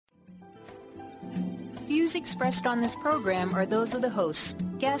views expressed on this program are those of the hosts,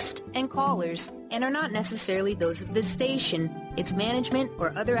 guests, and callers, and are not necessarily those of this station, its management,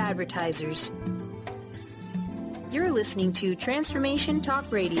 or other advertisers. You're listening to Transformation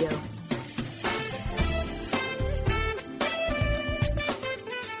Talk Radio.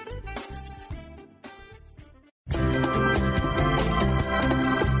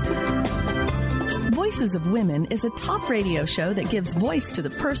 Voices of Women is a talk radio show that gives voice to the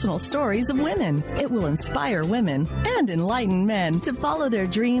personal stories of women. It will inspire women and enlighten men to follow their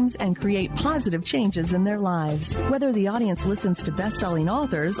dreams and create positive changes in their lives. Whether the audience listens to best-selling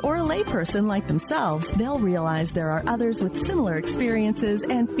authors or a layperson like themselves, they'll realize there are others with similar experiences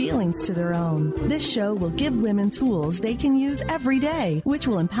and feelings to their own. This show will give women tools they can use every day, which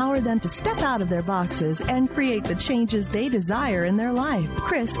will empower them to step out of their boxes and create the changes they desire in their life.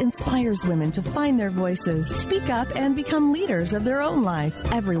 Kris inspires women to find their voices, speak up, and become leaders of their own life.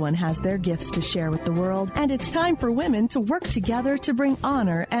 Everyone has their gifts to share with the world, and it's time for women to work together to bring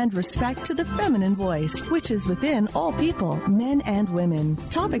honor and respect to the feminine voice, which is within all people, men and women.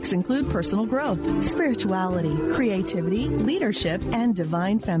 Topics include personal growth, spirituality, creativity, leadership, and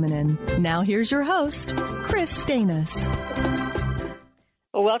divine feminine. Now here's your host, Kris Steinnes.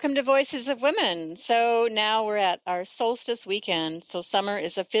 Well, welcome to Voices of Women. So now we're at our solstice weekend. So summer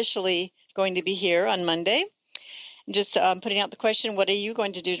is officially going to be here on Monday. Just putting out the question, what are you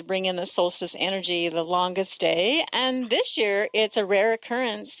going to do to bring in the solstice energy, the longest day? And this year, it's a rare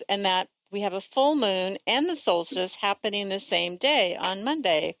occurrence in that we have a full moon and the solstice happening the same day on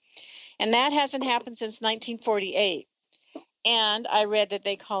Monday. And that hasn't happened since 1948. And I read that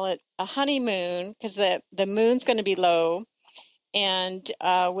they call it a honeymoon because the moon's going to be low. And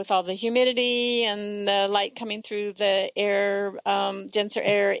with all the humidity and the light coming through the air, denser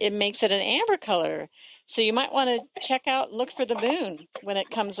air, it makes it an amber color. So you might want to check out, look for the moon when it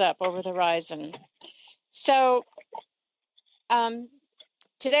comes up over the horizon. So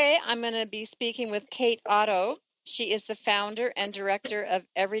today I'm going to be speaking with Kate Otto. She is the founder and director of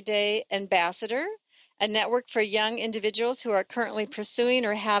Everyday Ambassador, a network for young individuals who are currently pursuing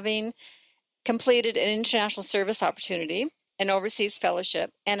or having completed an international service opportunity, an overseas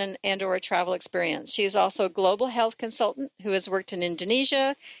fellowship, and or a travel experience. She is also a global health consultant who has worked in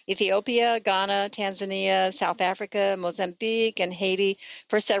Indonesia, Ethiopia, Ghana, Tanzania, South Africa, Mozambique, and Haiti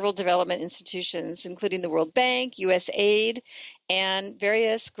for several development institutions, including the World Bank, USAID, and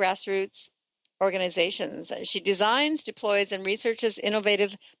various grassroots organizations. She designs, deploys, and researches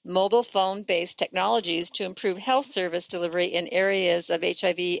innovative mobile phone-based technologies to improve health service delivery in areas of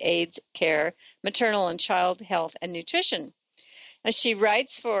HIV, AIDS care, maternal and child health, and nutrition. She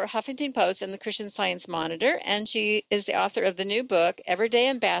writes for Huffington Post and the Christian Science Monitor, and she is the author of the new book, Everyday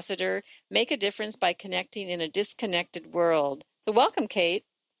Ambassador, Make a Difference by Connecting in a Disconnected World. So welcome, Kate.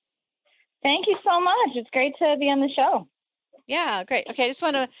 Thank you so much. It's great to be on the show. Yeah, great. Okay, I just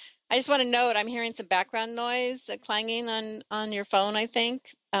want to note I'm hearing some background noise clanging on your phone, I think.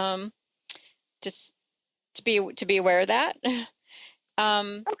 Just to be aware of that.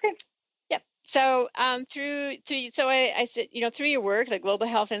 Okay. So through I said, through your work, the Global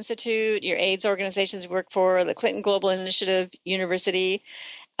Health Institute, your AIDS organizations you work for, the Clinton Global Initiative University,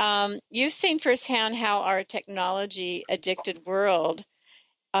 you've seen firsthand how our technology-addicted world,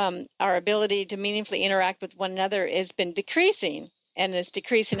 our ability to meaningfully interact with one another has been decreasing, and it's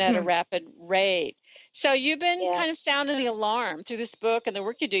decreasing at a rapid rate. So you've been kind of sounding the alarm through this book and the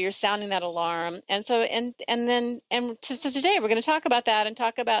work you do. You're sounding that alarm, and so so today we're going to talk about that and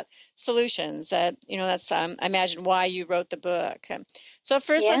talk about solutions. That's I imagine why you wrote the book. So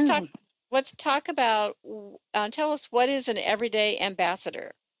first, let's talk about. Tell us, what is an everyday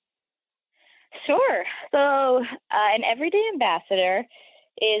ambassador? Sure. So an everyday ambassador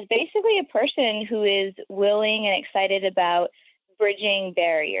is basically a person who is willing and excited about bridging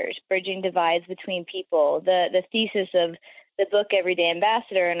barriers, bridging divides between people. The thesis of the book Everyday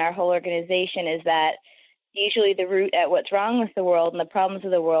Ambassador and our whole organization is that usually the root at what's wrong with the world and the problems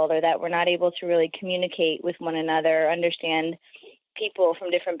of the world are that we're not able to really communicate with one another, understand people from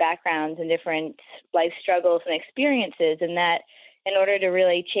different backgrounds and different life struggles and experiences, and that in order to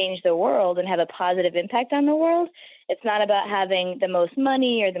really change the world and have a positive impact on the world, it's not about having the most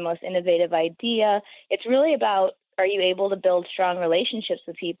money or the most innovative idea. It's really about, are you able to build strong relationships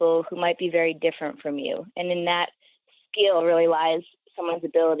with people who might be very different from you? And in that skill really lies someone's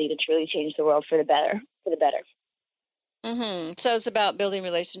ability to truly change the world for the better. Mm-hmm. So it's about building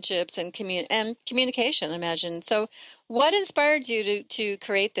relationships and communication, I imagine. So what inspired you to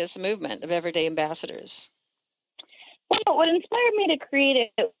create this movement of Everyday Ambassadors? Well, what inspired me to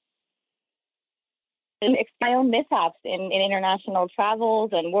create it my own mishaps in international travels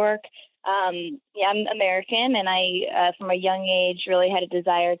and work. Yeah, I'm American, and I, from a young age, really had a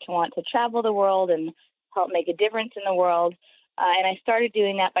desire to want to travel the world and help make a difference in the world. And I started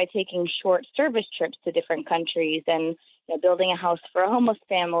doing that by taking short service trips to different countries and building a house for a homeless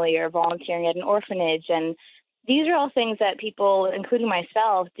family or volunteering at an orphanage. And these are all things that people, including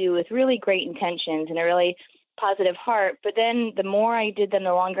myself, do with really great intentions and a really positive heart. But then the more I did them,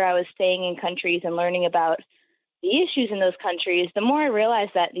 the longer I was staying in countries and learning about the issues in those countries, the more I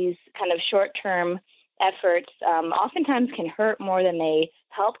realized that these kind of short-term efforts oftentimes can hurt more than they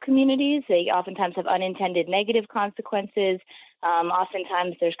help communities. They oftentimes have unintended negative consequences.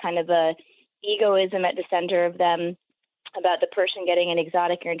 Oftentimes there's kind of a egoism at the center of them about the person getting an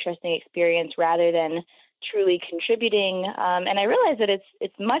exotic or interesting experience rather than truly contributing. And I realized that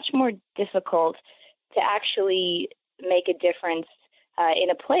it's much more difficult to actually make a difference in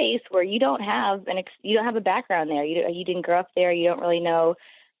a place where you don't have a background there. You didn't grow up there. You don't really know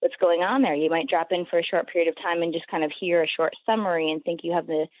what's going on there. You might drop in for a short period of time and just kind of hear a short summary and think you have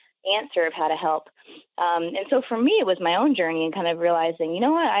the answer of how to help. And so for me, it was my own journey and kind of realizing, you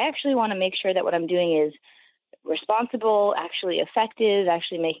know what, I actually want to make sure that what I'm doing is responsible, actually effective,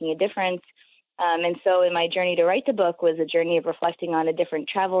 actually making a difference. And so in my journey to write the book was a journey of reflecting on the different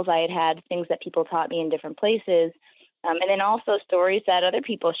travels I had, things that people taught me in different places. And then also stories that other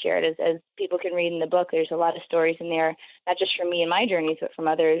people shared, as people can read in the book. There's a lot of stories in there, not just from me and my journeys, but from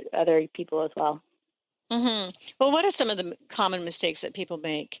other people as well. Mm-hmm. Well, what are some of the common mistakes that people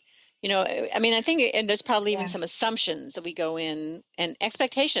make? I mean, I think, and there's probably even some assumptions that we go in and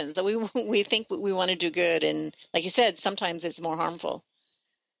expectations that we think we want to do good. And like you said, sometimes it's more harmful.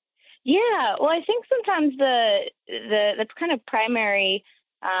 Yeah, well, I think sometimes the kind of primary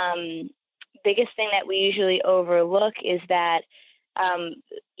biggest thing that we usually overlook is that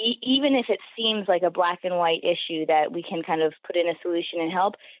even if it seems like a black and white issue that we can kind of put in a solution and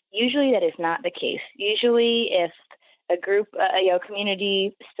help, usually that is not the case. Usually if a group,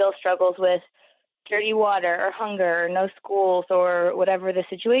 community still struggles with dirty water or hunger or no schools or whatever the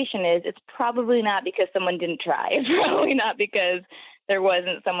situation is, it's probably not because someone didn't try. It's probably not because there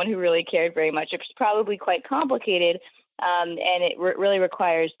wasn't someone who really cared very much. It's probably quite complicated. And it really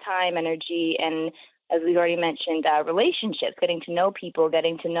requires time, energy, and as we've already mentioned, relationships, getting to know people,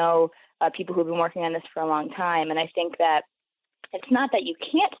 getting to know people who've been working on this for a long time. And I think that it's not that you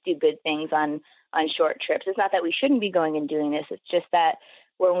can't do good things on short trips. It's not that we shouldn't be going and doing this. It's just that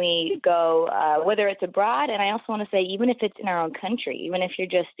when we go, whether it's abroad, and I also want to say even if it's in our own country, even if you're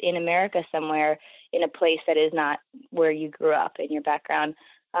just in America somewhere in a place that is not where you grew up in your background,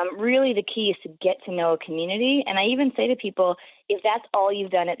 really the key is to get to know a community. And I even say to people, if that's all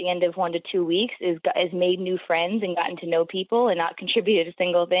you've done at the end of 1 to 2 weeks is made new friends and gotten to know people and not contributed a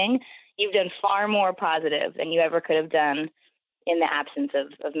single thing, you've done far more positive than you ever could have done in the absence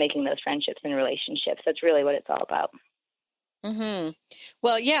of making those friendships and relationships. That's really what it's all about. Mm-hmm.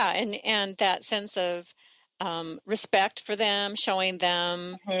 Well, yeah, and that sense of respect for them, showing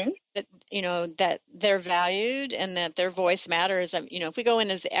them that that they're valued and that their voice matters. If we go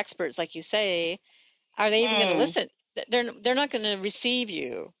in as the experts, like you say, are they even going to listen? They're not going to receive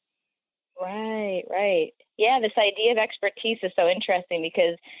you. Right. Yeah, this idea of expertise is so interesting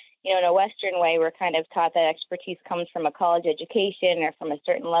because in a Western way, we're kind of taught that expertise comes from a college education or from a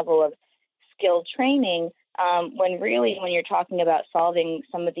certain level of skilled training. When you're talking about solving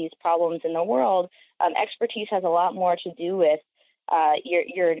some of these problems in the world, expertise has a lot more to do with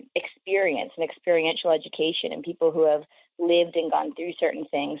your experience and experiential education and people who have lived and gone through certain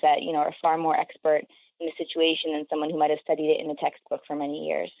things that, are far more expert in the situation than someone who might have studied it in a textbook for many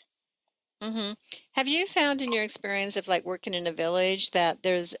years. Mm-hmm. Have you found in your experience of working in a village that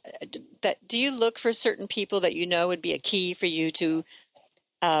do you look for certain people that would be a key for you to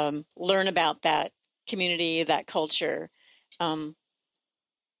learn about that community, that culture?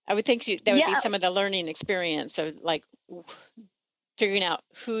 I would think that would be some of the learning experience of figuring out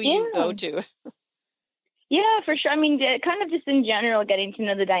who you go to. Yeah, for sure. I mean, kind of just in general, getting to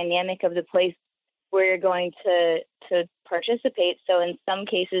know the dynamic of the place where you're going to participate. So in some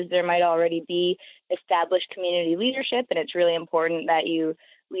cases, there might already be established community leadership, and it's really important that you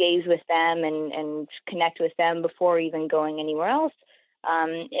liaise with them and connect with them before even going anywhere else.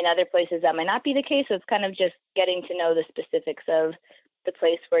 In other places, that might not be the case. So it's kind of just getting to know the specifics of the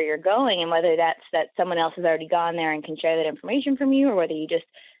place where you're going and whether that's that someone else has already gone there and can share that information from you, or whether you just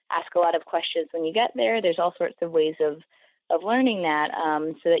ask a lot of questions when you get there. There's all sorts of ways of learning that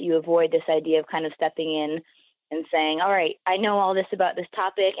so that you avoid this idea of kind of stepping in and saying, all right, I know all this about this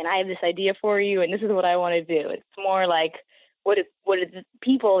topic and I have this idea for you and this is what I want to do. It's more like what do the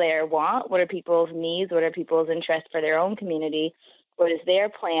people there want? What are people's needs? What are people's interests for their own community? what is their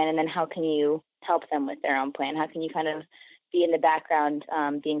plan, and then how can you help them with their own plan? How can you kind of be in the background,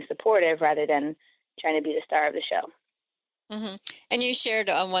 being supportive rather than trying to be the star of the show? Mm-hmm. And you shared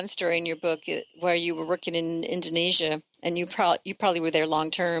one story in your book where you were working in Indonesia, and you probably were there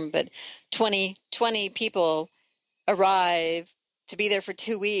long term, but 20 people arrive to be there for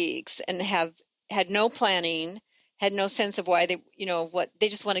 2 weeks and had no planning, had no sense of why they, what they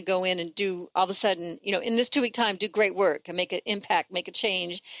just want to go in and do all of a sudden, in this 2 week time, do great work and make an impact, make a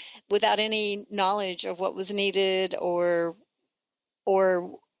change without any knowledge of what was needed or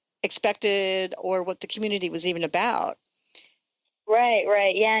expected or what the community was even about.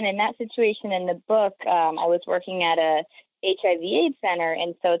 Right. Yeah. And in that situation in the book, I was working at a HIV/AIDS center.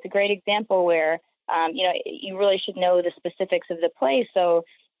 And so it's a great example where, you really should know the specifics of the place. So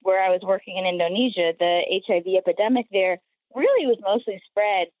where I was working in Indonesia, the HIV epidemic there really was mostly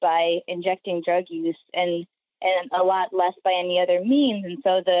spread by injecting drug use and a lot less by any other means. And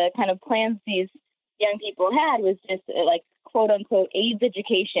so the kind of plans these young people had was just like, quote unquote, AIDS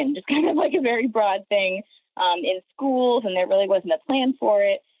education, just kind of like a very broad thing. In schools, and there really wasn't a plan for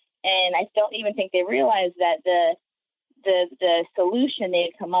it. And I don't even think they realized that the solution they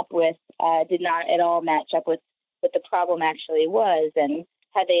had come up with did not at all match up with what the problem actually was. And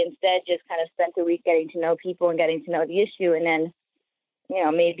had they instead just kind of spent a week getting to know people and getting to know the issue, and then,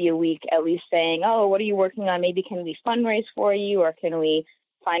 maybe a week at least saying, oh, what are you working on? Maybe can we fundraise for you, or can we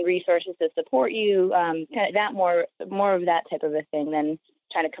find resources to support you? Kind of that more of that type of a thing than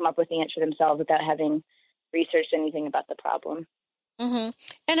trying to come up with the answer themselves without having researched anything about the problem. Mm-hmm.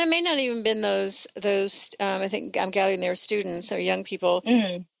 And it may not even been those. I think I'm gathering they're students or young people,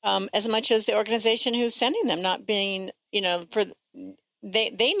 as much as the organization who's sending them. Not being, they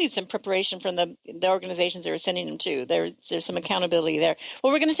need some preparation from the organizations they're sending them to. There's some accountability there.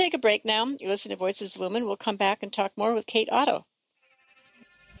 Well, we're going to take a break now. You're listening to Voices of Women. We'll come back and talk more with Kate Otto.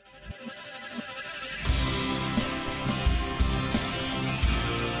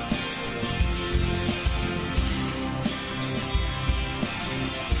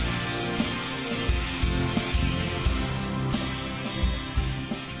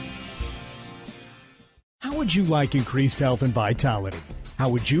 How would you like increased health and vitality? How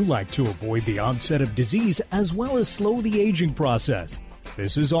would you like to avoid the onset of disease as well as slow the aging process?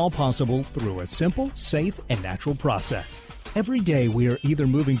 This is all possible through a simple, safe, and natural process. Every day we are either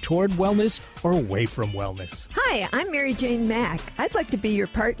moving toward wellness or away from wellness. Hi, I'm Mary Jane Mack. I'd like to be your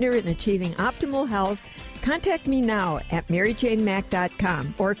partner in achieving optimal health. Contact me now at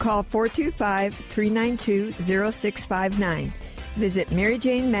maryjanemack.com or call 425-392-0659. Visit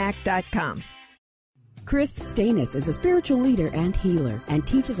maryjanemack.com. Kris Steinnes is a spiritual leader and healer and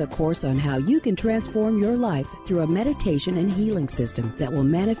teaches a course on how you can transform your life through a meditation and healing system that will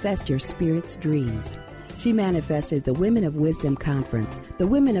manifest your spirit's dreams. She manifested the Women of Wisdom Conference, the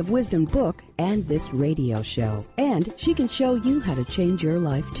Women of Wisdom book, and this radio show. And she can show you how to change your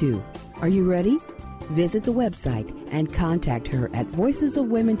life too. Are you ready? Visit the website and contact her at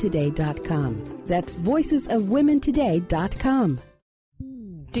voicesofwomentoday.com. That's voicesofwomentoday.com.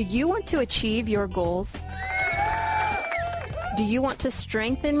 Do you want to achieve your goals? Do you want to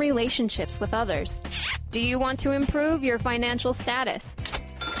strengthen relationships with others? Do you want to improve your financial status?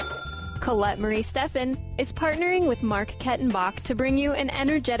 Colette Marie Steffen is partnering with Mark Kettenbach to bring you an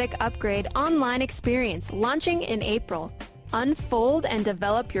energetic upgrade online experience launching in April. Unfold and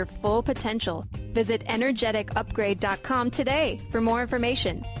develop your full potential. Visit energeticupgrade.com today for more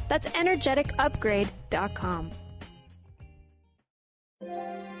information. That's energeticupgrade.com.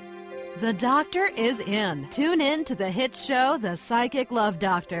 The Doctor is in. Tune in to the hit show, The Psychic Love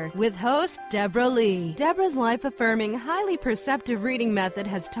Doctor, with host Deborah Lee. Deborah's life-affirming, highly perceptive reading method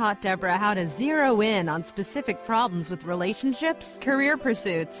has taught Deborah how to zero in on specific problems with relationships, career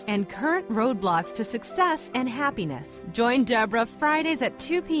pursuits, and current roadblocks to success and happiness. Join Deborah Fridays at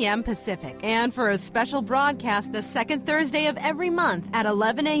 2 p.m. Pacific, and for a special broadcast the second Thursday of every month at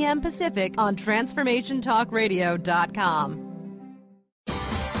 11 a.m. Pacific on TransformationTalkRadio.com.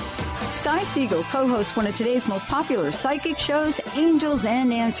 Sky Siegel co-hosts one of today's most popular psychic shows, Angels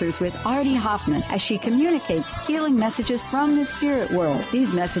and Answers, with Artie Hoffman, as she communicates healing messages from the spirit world.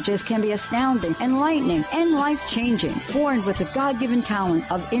 These messages can be astounding, enlightening, and life-changing. Born with the God-given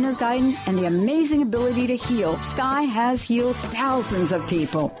talent of inner guidance and the amazing ability to heal, Sky has healed thousands of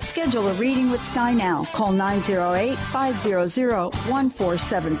people. Schedule a reading with Sky now. Call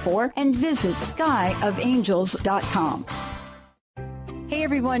 908-500-1474 and visit skyofangels.com. Hey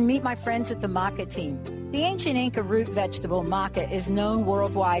everyone, meet my friends at the maca team. The ancient Inca root vegetable maca is known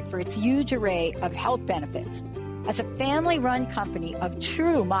worldwide for its huge array of health benefits. As a family-run company of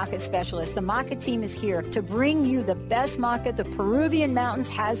true maca specialists, the Maca team is here to bring you the best maca the Peruvian mountains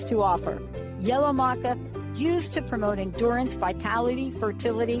has to offer. Yellow maca, used to promote endurance, vitality,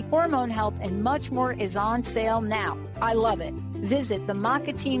 fertility, hormone health, and much more, is on sale now. I love it. Visit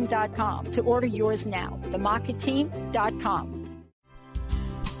themacateam.com to order yours now. Themacateam.com.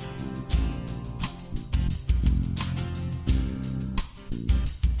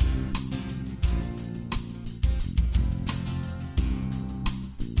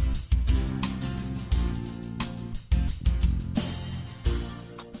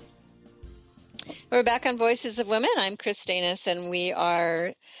 We're back on Voices of Women. I'm Kris Steinnes, and we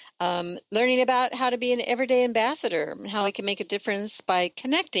are learning about how to be an everyday ambassador and how we can make a difference by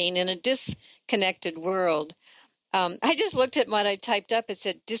connecting in a disconnected world. I just looked at what I typed up. It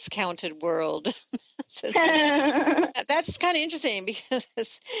said discounted world. So that's kind of interesting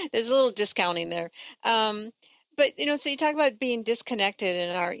because there's a little discounting there. But, so you talk about being disconnected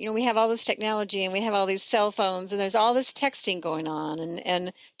in our, we have all this technology and we have all these cell phones and there's all this texting going on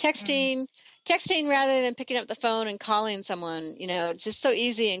and texting rather than picking up the phone and calling someone, it's just so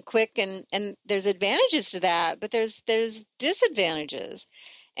easy and quick and there's advantages to that, but there's disadvantages.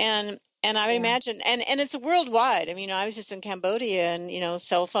 And I would imagine, and it's worldwide. I mean, I was just in Cambodia and,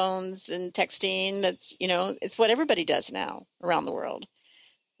 cell phones and texting, that's, it's what everybody does now around the world.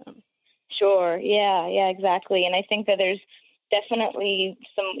 Sure. Yeah, exactly. And I think that there's definitely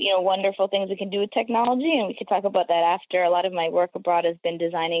some, wonderful things we can do with technology, and we could talk about that after. A lot of my work abroad has been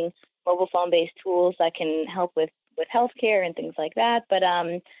designing mobile phone-based tools that can help with healthcare and things like that. But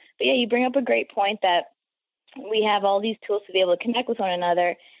yeah, you bring up a great point that we have all these tools to be able to connect with one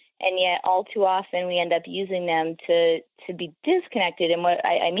another, and yet all too often we end up using them to be disconnected. And what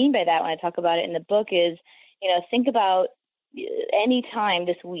I mean by that when I talk about it in the book is, think about any time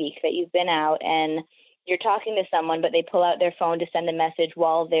this week that you've been out and you're talking to someone, but they pull out their phone to send a message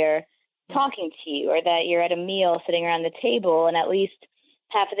while they're talking to you, or that you're at a meal sitting around the table and at least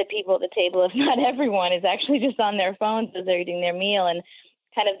half of the people at the table, if not everyone, is actually just on their phones as they're eating their meal. And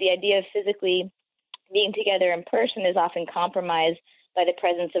kind of the idea of physically being together in person is often compromised by the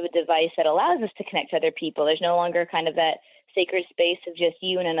presence of a device that allows us to connect to other people. There's no longer kind of that sacred space of just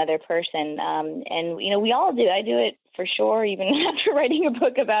you and another person. And, we all do. I do it for sure, even after writing a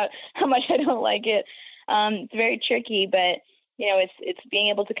book about how much I don't like it. It's very tricky, but, it's being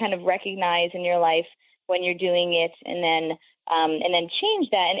able to kind of recognize in your life when you're doing it and then change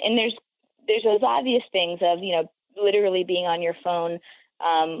that. And there's those obvious things of, literally being on your phone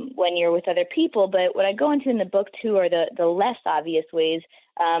when you're with other people. But what I go into in the book, too, are the less obvious ways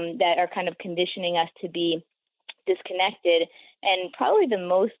that are kind of conditioning us to be disconnected. And probably the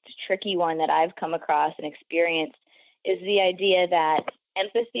most tricky one that I've come across and experienced is the idea that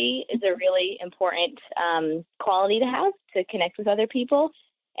empathy is a really important quality to have to connect with other people.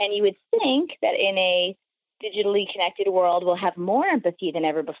 And you would think that in a digitally connected world, we'll have more empathy than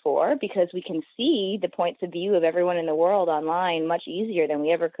ever before because we can see the points of view of everyone in the world online much easier than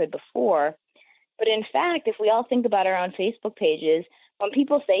we ever could before. But in fact, if we all think about our own Facebook pages, when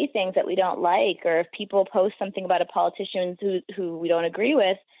people say things that we don't like, or if people post something about a politician who we don't agree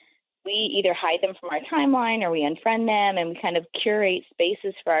with, we either hide them from our timeline or we unfriend them, and we kind of curate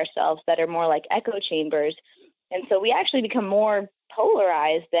spaces for ourselves that are more like echo chambers. And so we actually become more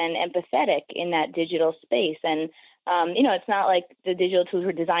polarized than empathetic in that digital space. And, it's not like the digital tools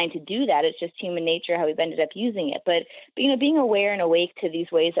were designed to do that. It's just human nature, how we've ended up using it. But being aware and awake to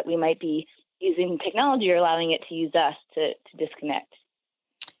these ways that we might be using technology or allowing it to use us to disconnect.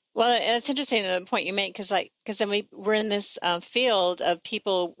 Well, it's interesting the point you make because then we're in this field of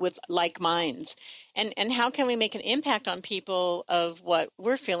people with like minds, and how can we make an impact on people of what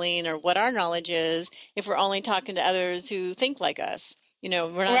we're feeling or what our knowledge is if we're only talking to others who think like us? We're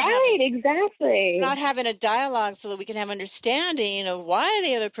not exactly not having a dialogue so that we can have understanding of why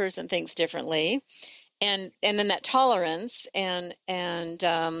the other person thinks differently, and then that tolerance and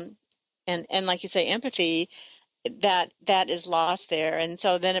like you say, empathy. That is lost there, and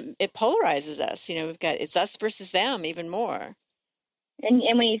so then it polarizes us. We've got it's us versus them even more. And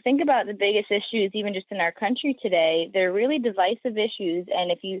when you think about the biggest issues, even just in our country today, they're really divisive issues.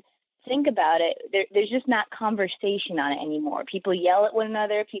 And if you think about it, there's just not conversation on it anymore. People yell at one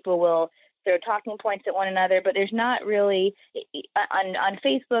another. People will throw talking points at one another, but there's not really on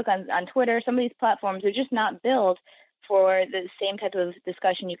Facebook, on Twitter, some of these platforms are just not built for the same type of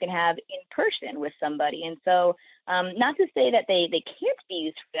discussion you can have in person with somebody. And so not to say that they can't be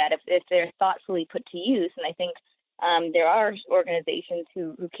used for that if they're thoughtfully put to use. And I think there are organizations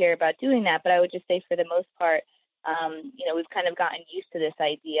who care about doing that. But I would just say for the most part, we've kind of gotten used to this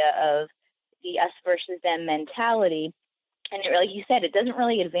idea of the us versus them mentality. And like you said, it doesn't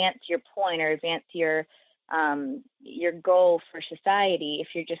really advance your point or advance your goal for society if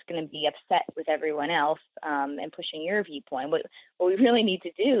you're just going to be upset with everyone else and pushing your viewpoint. What we really need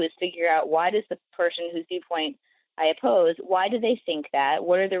to do is figure out, why does the person whose viewpoint I oppose, why do they think that?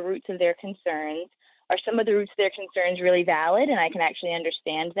 What are the roots of their concerns? Are some of the roots of their concerns really valid, and I can actually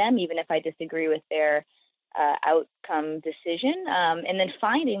understand them even if I disagree with their outcome decision? And then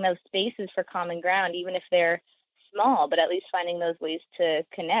finding those spaces for common ground, even if they're small, but at least finding those ways to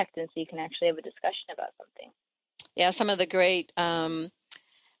connect, and so you can actually have a discussion about something. Yeah, some of the great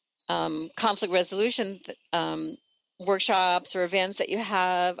conflict resolution workshops or events that you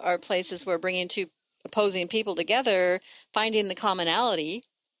have are places where bringing two opposing people together, finding the commonality.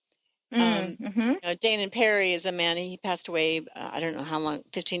 Dane and Perry is a man, he passed away, I don't know how long,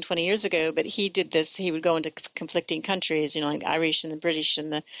 15, 20 years ago, but he did this. He would go into conflicting countries, like the Irish and the British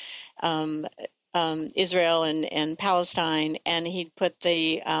and the Israel and Palestine, and he'd put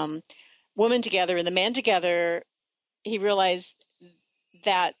the woman together and the man together. He realized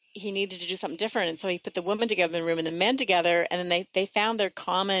that he needed to do something different, and so he put the women together in the room and the men together, and then they found their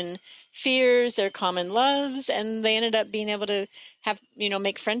common fears, their common loves, and they ended up being able to have,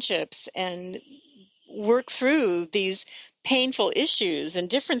 make friendships and work through these painful issues and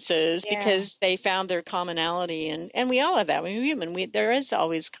differences because they found their commonality. And we all have that. We're human. There is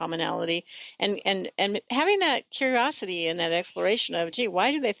always commonality, and having that curiosity and that exploration of, gee,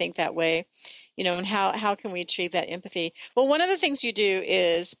 why do they think that way? And how can we achieve that empathy? Well, one of the things you do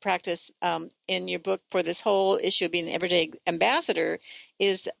is practice in your book for this whole issue of being an everyday ambassador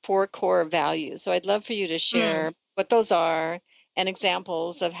is 4 core values. So I'd love for you to share what those are and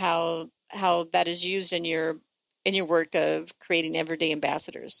examples of how that is used in your work of creating everyday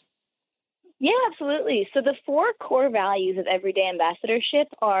ambassadors. Yeah, absolutely. So the 4 core values of everyday ambassadorship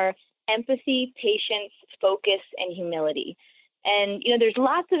are empathy, patience, focus, and humility. And, there's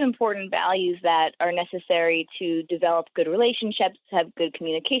lots of important values that are necessary to develop good relationships, have good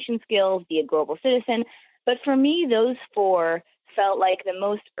communication skills, be a global citizen. But for me, those 4 felt like the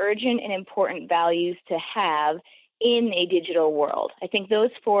most urgent and important values to have in a digital world. I think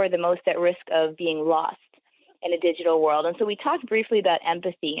those 4 are the most at risk of being lost in a digital world. And so we talked briefly about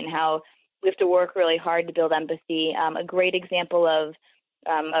empathy and how we have to work really hard to build empathy. A great example of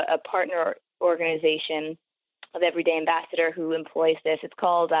a partner organization of Everyday Ambassador who employs this. It's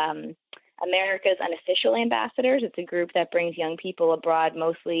called America's Unofficial Ambassadors. It's a group that brings young people abroad,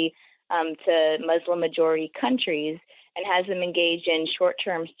 mostly to Muslim-majority countries, and has them engaged in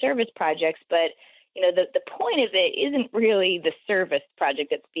short-term service projects. But, the point of it isn't really the service project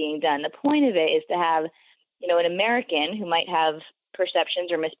that's being done. The point of it is to have, an American who might have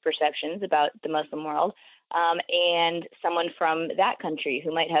perceptions or misperceptions about the Muslim world, and someone from that country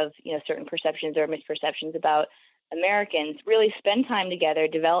who might have, certain perceptions or misperceptions about Americans, really spend time together,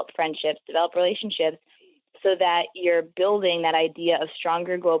 develop friendships, develop relationships, so that you're building that idea of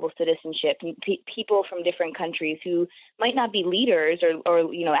stronger global citizenship. People from different countries who might not be leaders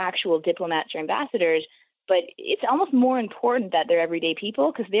or actual diplomats or ambassadors, but it's almost more important that they're everyday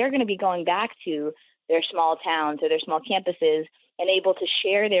people, because they're going to be going back to their small towns or their small campuses and able to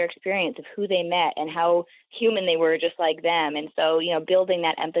share their experience of who they met and how human they were just like them. And so, building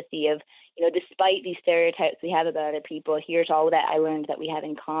that empathy of, despite these stereotypes we have about other people, here's all that I learned that we have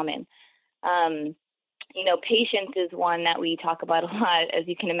in common. Patience is one that we talk about a lot, as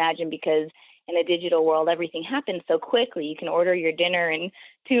you can imagine, because in a digital world, everything happens so quickly. You can order your dinner in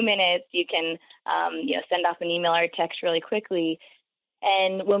 2 minutes. You can, send off an email or a text really quickly.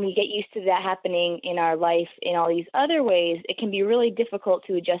 And when we get used to that happening in our life in all these other ways, it can be really difficult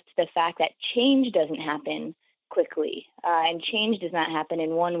to adjust to the fact that change doesn't happen quickly. And change does not happen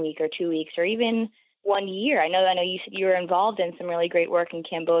in 1 week or 2 weeks or even 1 year. I know you said you were involved in some really great work in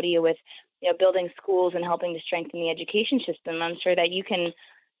Cambodia with, building schools and helping to strengthen the education system. I'm sure that you can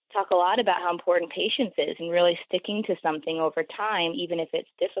talk a lot about how important patience is and really sticking to something over time, even if it's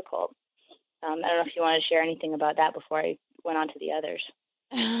difficult. I don't know if you want to share anything about that before I went on to the others.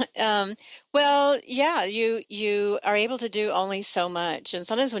 Well, yeah, you are able to do only so much. And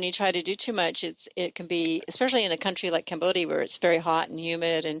sometimes when you try to do too much, it can be, especially in a country like Cambodia where it's very hot and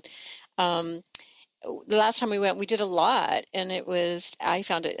humid. And the last time we went, we did a lot. And I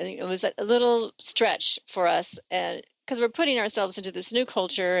found it was a little stretch for us because we're putting ourselves into this new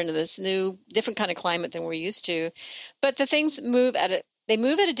culture and this new different kind of climate than we're used to. But the things move at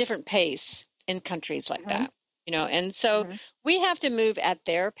a different pace in countries like that. And so we have to move at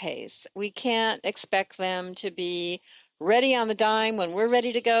their pace. We can't expect them to be ready on the dime when we're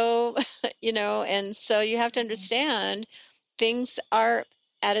ready to go, and so you have to understand things are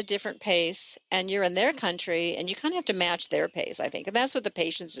at a different pace, and you're in their country, and you kind of have to match their pace, I think. And that's what the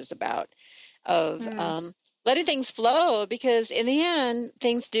patience is about, of letting things flow, because in the end,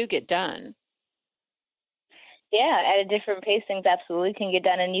 things do get done. Yeah, at a different pace, things absolutely can get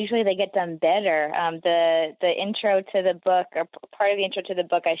done, and usually they get done better. The intro to the book, or part of the intro to the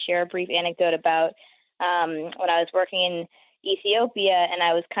book, I share a brief anecdote about when I was working in Ethiopia, and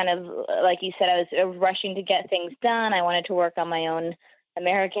I was kind of, like you said, I was rushing to get things done. I wanted to work on my own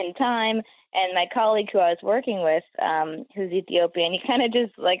American time, and my colleague who I was working with, who's Ethiopian, he kind of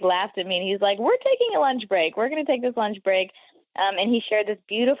just like laughed at me, and he's like, "We're taking a lunch break. We're going to take this lunch break." And he shared this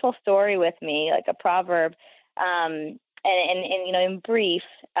beautiful story with me, like a proverb. And you know, in brief,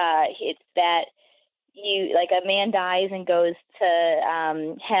 it's that like a man dies and goes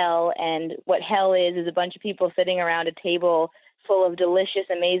to hell, and what hell is a bunch of people sitting around a table full of delicious,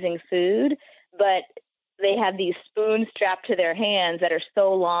 amazing food, but they have these spoons strapped to their hands that are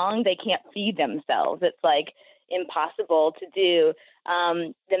so long they can't feed themselves. It's like impossible to do.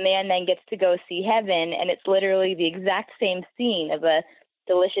 The man then gets to go see heaven, and it's literally the exact same scene of a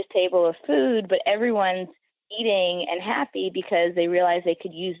delicious table of food, but everyone's eating and happy because they realize they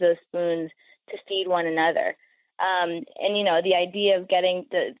could use those spoons to feed one another. And, you know, the idea of getting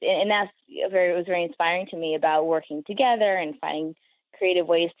and that's it was very inspiring to me about working together and finding creative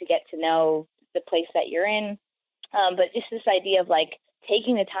ways to get to know the place that you're in. But just this idea of like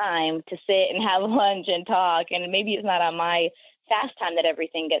taking the time to sit and have lunch and talk, and maybe it's not on my fast time that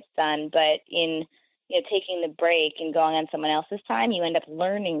everything gets done, but in, you know, taking the break and going on someone else's time, you end up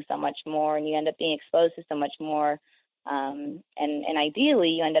learning so much more, and you end up being exposed to so much more. And ideally,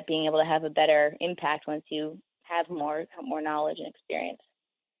 you end up being able to have a better impact once you have more knowledge and experience.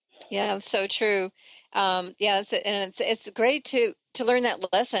 Yeah, so true. It's great to learn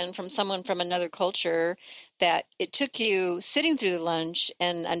that lesson from someone from another culture, that it took you sitting through the lunch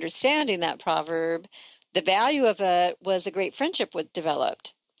and understanding that proverb. The value of it was a great friendship was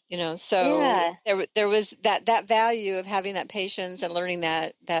developed. You know, so yeah. there was that value of having that patience and learning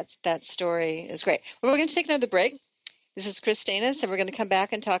that story is great. Well, we're going to take another break. This is Kris Steinnes, and we're going to come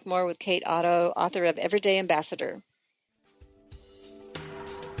back and talk more with Kate Otto, author of Everyday Ambassador.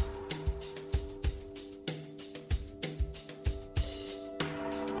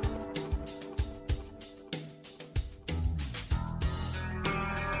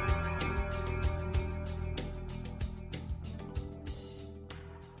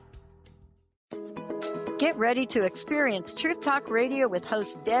 Get ready to experience Truth Talk Radio with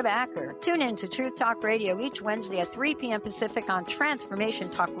host Deb Acker. Tune in to Truth Talk Radio each Wednesday at 3 p.m. Pacific on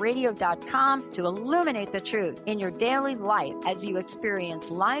TransformationTalkRadio.com to illuminate the truth in your daily life as you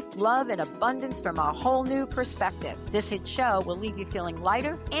experience life, love, and abundance from a whole new perspective. This hit show will leave you feeling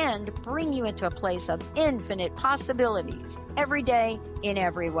lighter and bring you into a place of infinite possibilities every day in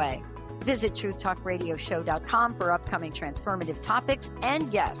every way. Visit TruthTalkRadioshow.com for upcoming transformative topics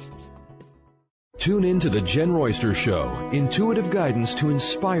and guests. Tune in to The Jen Royster Show, intuitive guidance to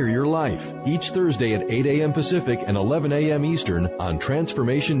inspire your life, each Thursday at 8 a.m. Pacific and 11 a.m. Eastern on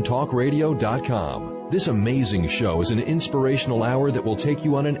TransformationTalkRadio.com. This amazing show is an inspirational hour that will take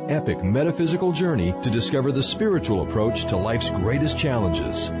you on an epic metaphysical journey to discover the spiritual approach to life's greatest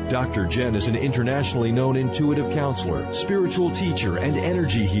challenges. Dr. Jen is an internationally known intuitive counselor, spiritual teacher, and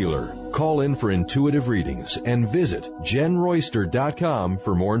energy healer. Call in for intuitive readings and visit JenRoyster.com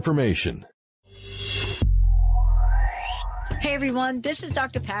for more information. Hey everyone, this is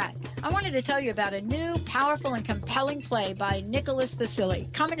Dr. Pat. I wanted to tell you about a new, powerful, and compelling play by Nicholas Vasili,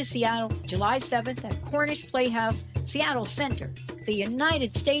 coming to Seattle July 7th at Cornish Playhouse, Seattle Center, the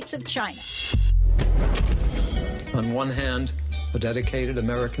United States of China. On one hand, a dedicated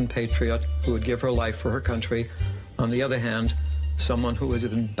American patriot who would give her life for her country. On the other hand, someone who has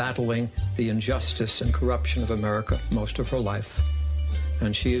been battling the injustice and corruption of America most of her life.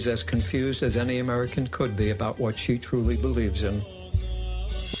 And she is as confused as any American could be about what she truly believes in.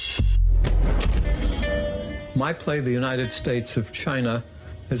 My play, The United States of China,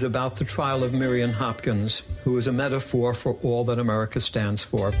 is about the trial of Miriam Hopkins, who is a metaphor for all that America stands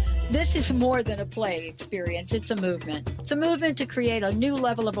for. This is more than a play experience. It's a movement. It's a movement to create a new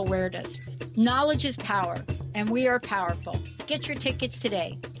level of awareness. Knowledge is power, and we are powerful. Get your tickets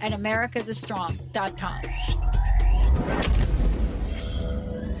today at americathestrong.com.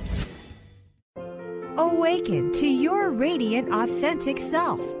 Awaken to your radiant, authentic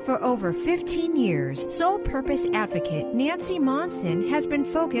self. For over 15 years, Soul Purpose Advocate Nancy Monson has been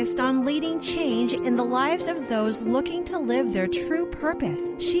focused on leading change in the lives of those looking to live their true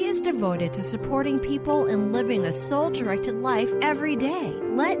purpose. She is devoted to supporting people in living a soul-directed life every day.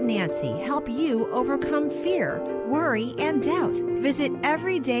 Let Nancy help you overcome fear, worry, and doubt. Visit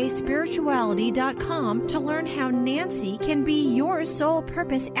everydayspirituality.com to learn how Nancy can be your soul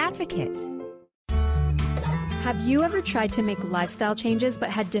purpose advocate. Have you ever tried to make lifestyle changes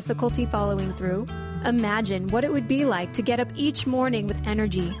but had difficulty following through? Imagine what it would be like to get up each morning with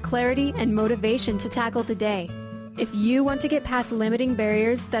energy, clarity, and motivation to tackle the day. If you want to get past limiting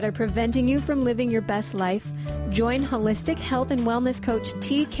barriers that are preventing you from living your best life, join holistic health and wellness coach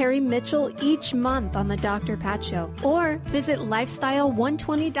T. Carrie Mitchell each month on the Dr. Pat Show, or visit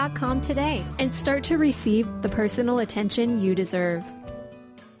lifestyle120.com today and start to receive the personal attention you deserve.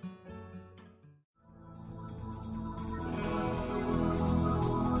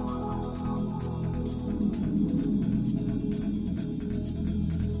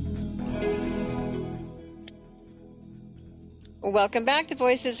 Welcome back to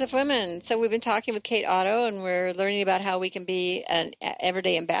Voices of Women. So we've been talking with Kate Otto, and we're learning about how we can be an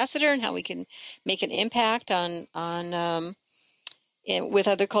everyday ambassador and how we can make an impact with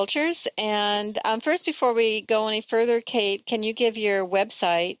other cultures. And first, before we go any further, Kate, can you give your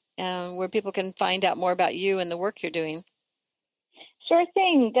website where people can find out more about you and the work you're doing? Sure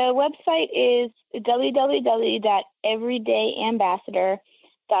thing. The website is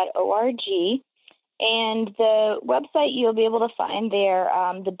www.everydayambassador.org. And the website, you'll be able to find there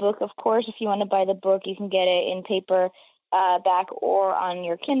the book, of course. If you want to buy the book, you can get it in paperback or on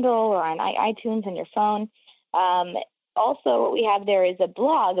your Kindle or on iTunes on your phone. Also, what we have there is a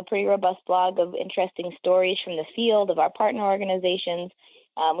blog, a pretty robust blog of interesting stories from the field of our partner organizations.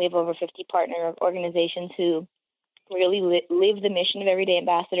 We have over 50 partner organizations who really live the mission of Everyday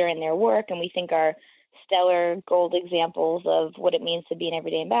Ambassador in their work, and we think are stellar gold examples of what it means to be an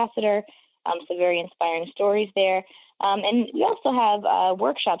Everyday Ambassador. Some very inspiring stories there. And we also have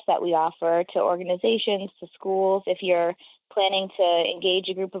workshops that we offer to organizations, to schools. If you're planning to engage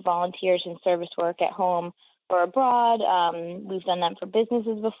a group of volunteers in service work at home or abroad, we've done that for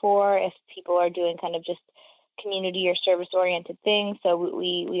businesses before. If people are doing kind of just community or service-oriented things, so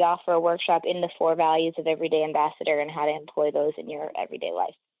we offer a workshop in the 4 values of Everyday Ambassador and how to employ those in your everyday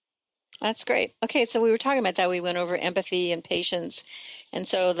life. That's great. Okay, so we were talking about that. We went over empathy and patience. And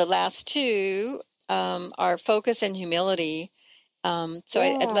so the last 2 are focus and humility.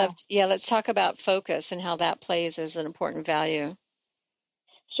 I'd love to, let's talk about focus and how that plays as an important value.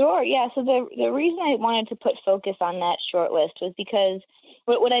 Sure, yeah. So the reason I wanted to put focus on that short list was because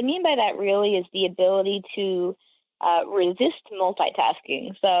what I mean by that really is the ability to resist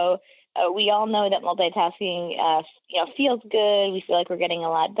multitasking. So we all know that multitasking, feels good. We feel like we're getting a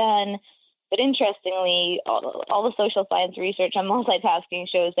lot done. But interestingly, all the social science research on multitasking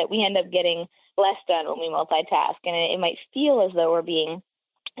shows that we end up getting less done when we multitask. And it might feel as though we're being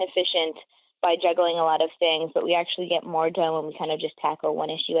efficient by juggling a lot of things, but we actually get more done when we kind of just tackle one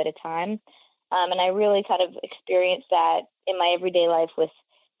issue at a time. And I really kind of experienced that in my everyday life with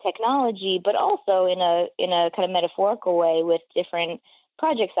technology, but also in a kind of metaphorical way with different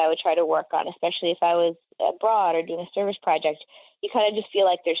projects I would try to work on, especially if I was abroad or doing a service project. You kind of just feel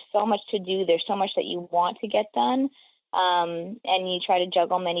like there's so much to do. There's so much that you want to get done, and you try to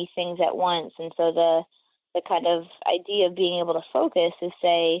juggle many things at once. And so the kind of idea of being able to focus is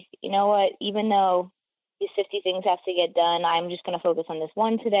say, you know what, even though these 50 things have to get done, I'm just going to focus on this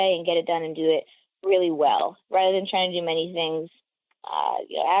one today and get it done and do it really well, rather than trying to do many things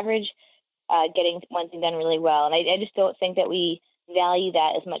average, getting one thing done really well. And I just don't think that we value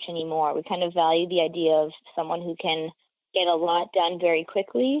that as much anymore. We kind of value the idea of someone who can get a lot done very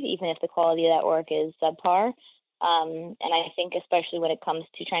quickly, even if the quality of that work is subpar. And I think especially when it comes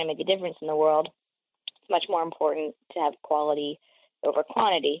to trying to make a difference in the world, it's much more important to have quality over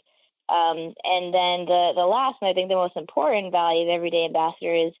quantity. And then the last, and I think the most important value of Everyday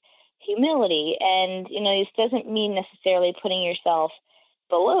Ambassador is humility. And, this doesn't mean necessarily putting yourself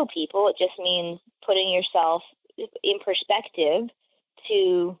below people. It just means putting yourself in perspective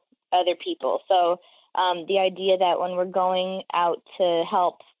to other people. So the idea that when we're going out to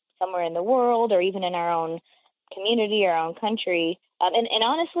help somewhere in the world or even in our own community, our own country, and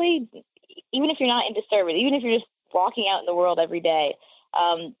honestly, even if you're not into service, even if you're just walking out in the world every day,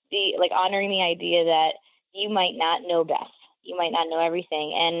 honoring the idea that you might not know best, you might not know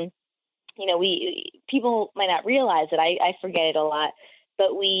everything, and people might not realize it. I forget it a lot,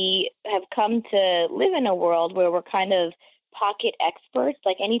 but we have come to live in a world where we're kind of pocket experts.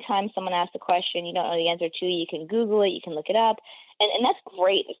 Like anytime someone asks a question you don't know the answer to, you can Google it, you can look it up. And that's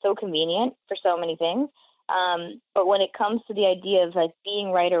great. It's so convenient for so many things. But when it comes to the idea of like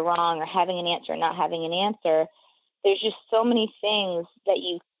being right or wrong or having an answer or not having an answer, there's just so many things that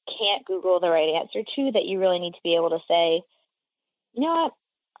you can't Google the right answer to that you really need to be able to say, you know what,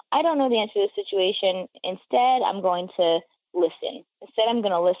 I don't know the answer to this situation. Instead, I'm going to listen. Instead, I'm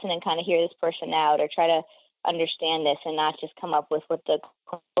going to listen and kind of hear this person out or try to understand this and not just come up with what the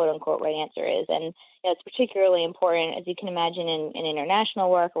quote-unquote right answer is. And it's particularly important, as you can imagine, in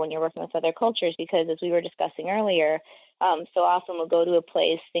international work or when you're working with other cultures, because as we were discussing earlier, so often we'll go to a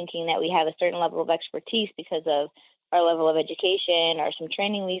place thinking that we have a certain level of expertise because of our level of education or some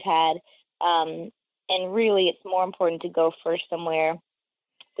training we've had. And really, it's more important to go first somewhere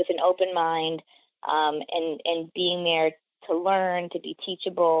with an open mind and being there to learn, to be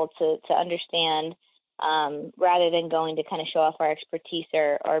teachable, to understand, rather than going to kind of show off our expertise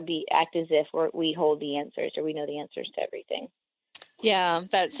or act as if we hold the answers or we know the answers to everything. Yeah,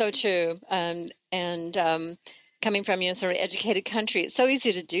 that's so true. Coming from sort of educated country, it's so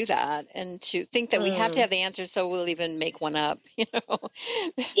easy to do that and to think that we have to have the answer, so we'll even make one up. Yeah,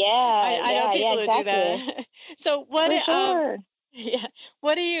 I know people who exactly. do that. So what? For sure. Yeah.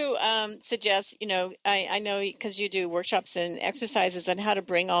 What do you suggest? I know because you do workshops and exercises on how to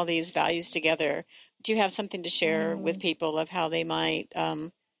bring all these values together. Do you have something to share with people of how they might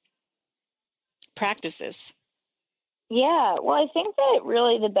practice this? Yeah, well, I think that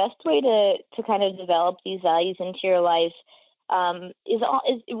really the best way to kind of develop these values into your life is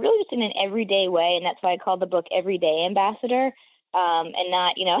really just in an everyday way, and that's why I call the book Everyday Ambassador, and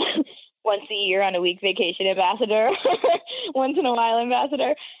not once a year on a week vacation ambassador, once in a while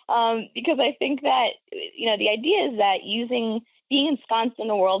ambassador, because I think that the idea is that being ensconced in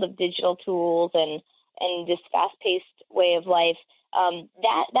the world of digital tools and this fast-paced way of life.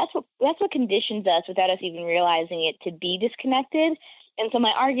 That's what conditions us without us even realizing it to be disconnected. And so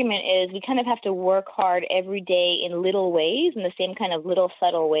my argument is we kind of have to work hard every day in little ways, in the same kind of little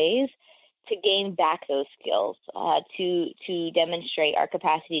subtle ways, to gain back those skills, to demonstrate our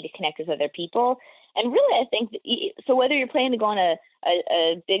capacity to connect with other people. And really, I think so. Whether you're planning to go on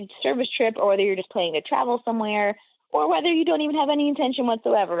a big service trip, or whether you're just planning to travel somewhere, or whether you don't even have any intention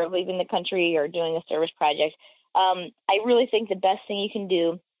whatsoever of leaving the country or doing a service project, I really think the best thing you can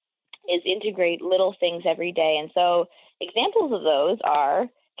do is integrate little things every day. And so examples of those are,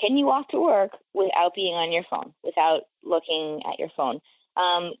 can you walk to work without being on your phone, without looking at your phone?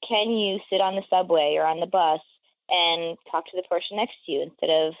 Can you sit on the subway or on the bus and talk to the person next to you instead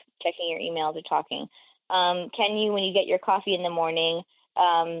of checking your emails or talking? Can you, when you get your coffee in the morning,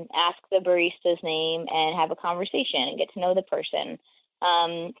 ask the barista's name and have a conversation and get to know the person?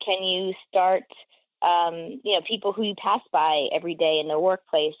 Can you start people who you pass by every day in the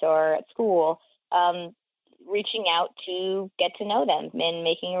workplace or at school, reaching out to get to know them and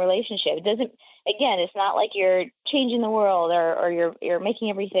making a relationship? It's not like you're changing the world or you're making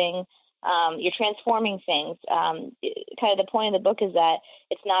everything, you're transforming things. Kind of the point of the book is that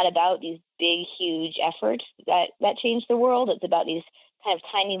it's not about these big, huge efforts that change the world. It's about these kind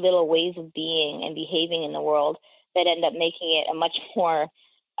of tiny little ways of being and behaving in the world that end up making it a much more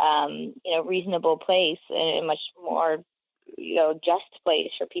reasonable place and a much more, just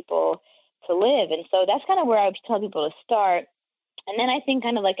place for people to live. And so that's kind of where I would tell people to start. And then I think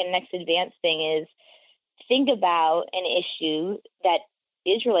kind of like a next advanced thing is think about an issue that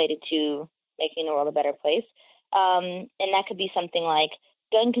is related to making the world a better place. And that could be something like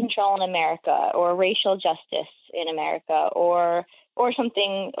gun control in America or racial justice in America or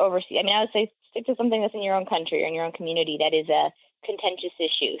something overseas. I mean, I would say stick to something that's in your own country or in your own community that is a contentious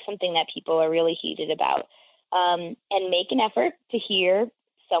issue, something that people are really heated about, and make an effort to hear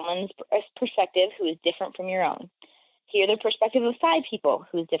someone's perspective who is different from your own. Hear the perspective of 5 people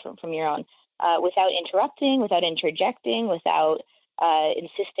who is different from your own, without interrupting, without interjecting, without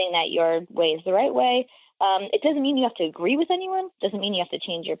insisting that your way is the right way. It doesn't mean you have to agree with anyone. It doesn't mean you have to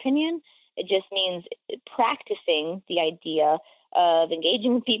change your opinion. It just means practicing the idea of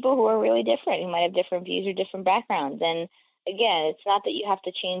engaging with people who are really different, who might have different views or different backgrounds. And again, it's not that you have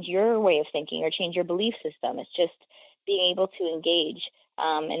to change your way of thinking or change your belief system. It's just being able to engage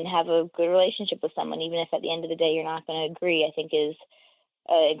and have a good relationship with someone, even if at the end of the day you're not going to agree, I think is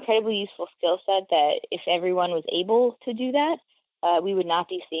an incredibly useful skill set that if everyone was able to do that, we would not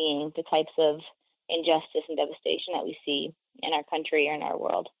be seeing the types of injustice and devastation that we see in our country or in our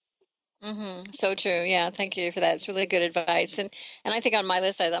world. Mm-hmm. So true. Yeah. Thank you for that. It's really good advice. And I think on my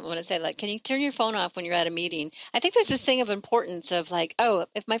list, I want to say, can you turn your phone off when you're at a meeting? I think there's this thing of importance of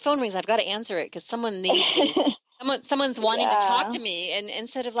if my phone rings, I've got to answer it because someone needs me. Someone's wanting to talk to me, and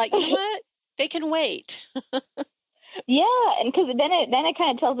instead of like, you know what, they can wait. Yeah, and because then it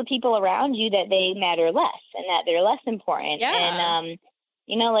kind of tells the people around you that they matter less and that they're less important. Yeah. And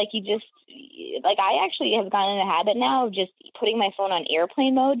like you just like I actually have gotten in the habit now of just putting my phone on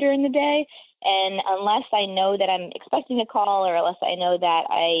airplane mode during the day, and unless I know that I'm expecting a call, or unless I know that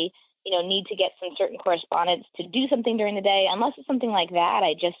I need to get some certain correspondence to do something during the day, unless it's something like that,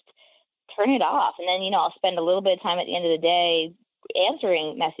 I just turn it off. And then I'll spend a little bit of time at the end of the day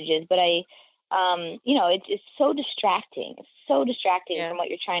answering messages, but it's so distracting. It's so distracting from what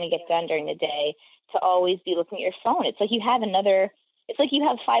you're trying to get done during the day to always be looking at your phone. It's like you have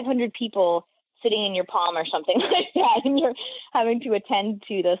 500 people sitting in your palm or something like that, and you're having to attend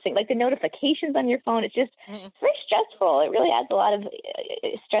to those things, like the notifications on your phone. It's just very stressful. It really adds a lot of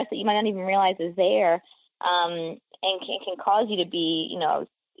stress that you might not even realize is there, and can cause you to be,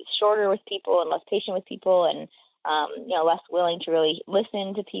 shorter with people and less patient with people, and less willing to really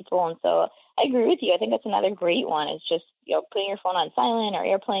listen to people. And so I agree with you. I think that's another great one. It's just, putting your phone on silent or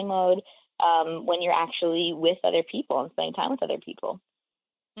airplane mode when you're actually with other people and spending time with other people.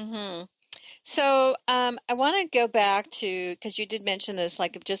 Mm-hmm. So I want to go back to, because you did mention this,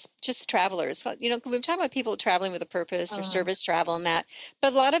 like just travelers. We've talked about people traveling with a purpose or service travel and that,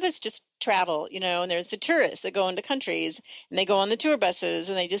 but a lot of us just travel, and there's the tourists that go into countries and they go on the tour buses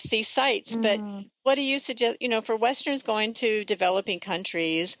and they just see sights. But what do you suggest, for Westerners going to developing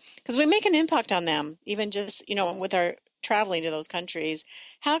countries, because we make an impact on them, even just, with our traveling to those countries,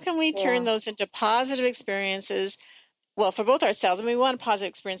 how can we turn those into positive experiences? Well, for both ourselves, we want a positive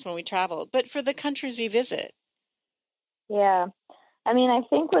experience when we travel, but for the countries we visit. Yeah. I mean, I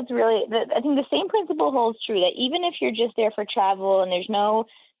think I think the same principle holds true, that even if you're just there for travel and there's no,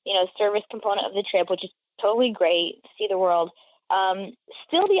 service component of the trip, which is totally great to see the world,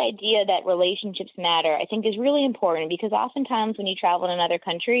 still the idea that relationships matter, I think, is really important, because oftentimes when you travel in another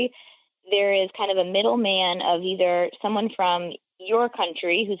country, there is kind of a middleman of either someone from your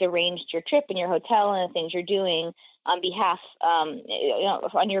country who's arranged your trip and your hotel and the things you're doing on behalf,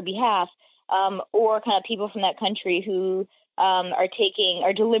 on your behalf, or kind of people from that country who are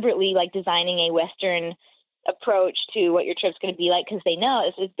deliberately like designing a Western approach to what your trip's going to be like, because they know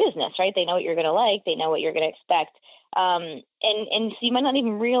it's business, right? They know what you're going to like, they know what you're going to expect, and so you might not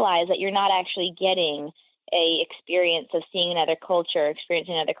even realize that you're not actually getting a experience of seeing another culture,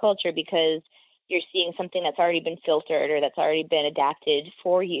 experiencing another culture, because you're seeing something that's already been filtered or that's already been adapted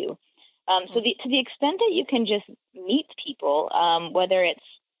for you. So to the extent that you can just meet people, whether it's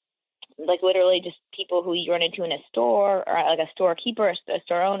like literally just people who you run into in a store, or like a storekeeper, a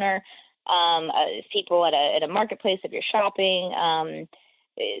store owner, people at a marketplace if you're shopping,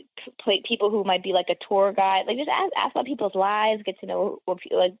 people who might be like a tour guide, like just ask about people's lives, get to know what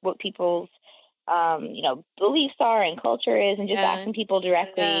people's beliefs are and culture is, and just asking people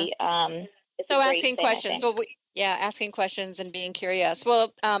directly. So asking questions. Asking questions and being curious.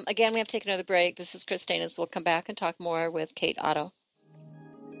 Well, again, we have to take another break. This is Kris Steinnes. We'll come back and talk more with Kate Otto.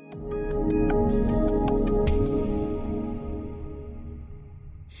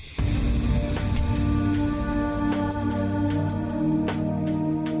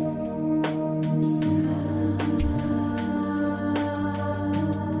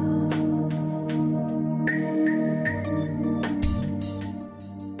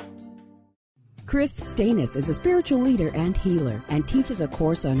 Kris Steinnes is a spiritual leader and healer, and teaches a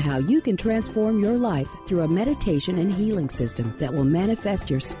course on how you can transform your life through a meditation and healing system that will manifest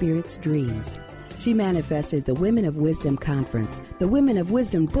your spirit's dreams. She manifested the Women of Wisdom Conference, the Women of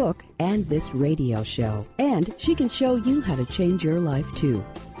Wisdom book, and this radio show. And she can show you how to change your life too.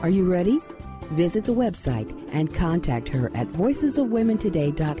 Are you ready? Visit the website and contact her at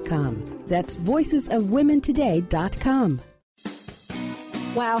voicesofwomentoday.com. That's voicesofwomentoday.com.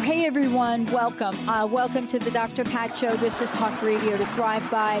 Wow. Hey, everyone. Welcome. Welcome to the Dr. Pat Show. This is Talk Radio to Thrive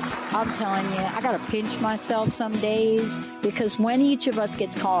By. I'm telling you, I got to pinch myself some days, because when each of us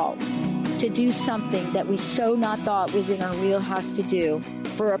gets called to do something that we so not thought was in our wheelhouse to do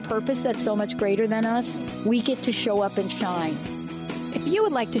for a purpose that's so much greater than us, we get to show up and shine. If you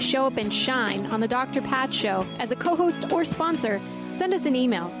would like to show up and shine on the Dr. Pat Show as a co-host or sponsor, send us an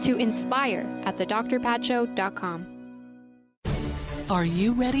email to inspire@thedrpatshow.com. Are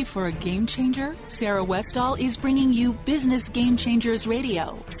you ready for a game changer? Sarah Westall is bringing you Business Game Changers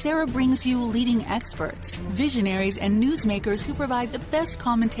Radio. Sarah brings you leading experts, visionaries, and newsmakers who provide the best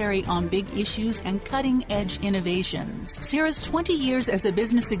commentary on big issues and cutting-edge innovations. Sarah's 20 years as a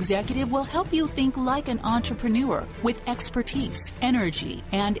business executive will help you think like an entrepreneur with expertise, energy,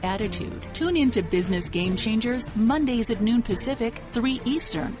 and attitude. Tune into Business Game Changers Mondays at noon Pacific, 3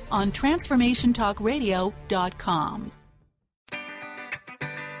 Eastern on TransformationTalkRadio.com.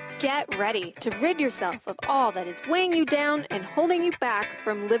 Get ready to rid yourself of all that is weighing you down and holding you back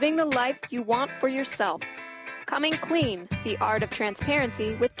from living the life you want for yourself. Coming Clean, The Art of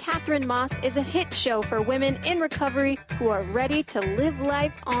Transparency with Catherine Moss is a hit show for women in recovery who are ready to live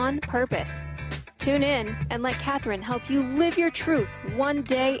life on purpose. Tune in and let Catherine help you live your truth one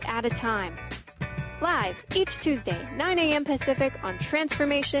day at a time. Live each Tuesday, 9 a.m. Pacific on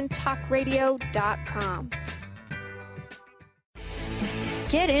TransformationTalkRadio.com.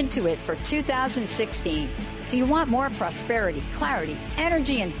 Get into it for 2016. Do you want more prosperity, clarity,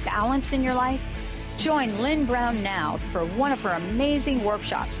 energy, and balance in your life? Join Lynn Brown now for one of her amazing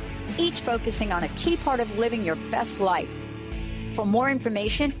workshops, each focusing on a key part of living your best life. For more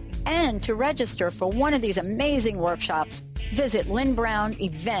information and to register for one of these amazing workshops, visit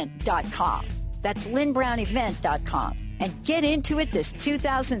lynnbrownevent.com. That's lynnbrownevent.com. And get into it this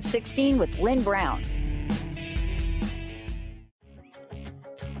 2016 with Lynn Brown.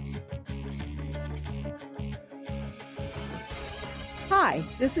 Hi,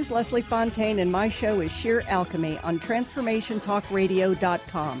 this is Leslie Fontaine, and my show is Sheer Alchemy on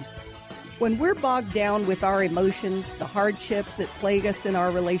TransformationTalkRadio.com. When we're bogged down with our emotions, the hardships that plague us in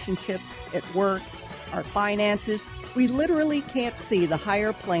our relationships, at work, our finances, we literally can't see the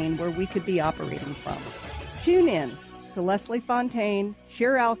higher plane where we could be operating from. Tune in to Leslie Fontaine,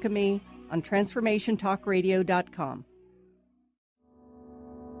 Sheer Alchemy on TransformationTalkRadio.com.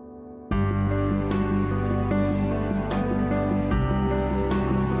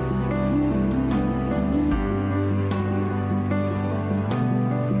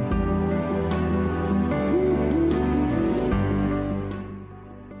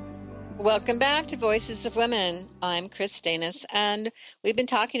 Welcome back to Voices of Women. I'm Kris Steinnes, and we've been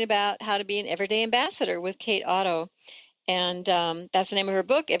talking about how to be an everyday ambassador with Kate Otto. And that's the name of her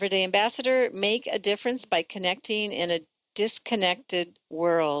book, Everyday Ambassador, Make a Difference by Connecting in a Disconnected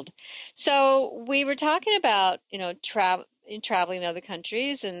World. So we were talking about, traveling to other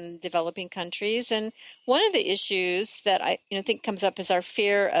countries and developing countries. And one of the issues that I think comes up is our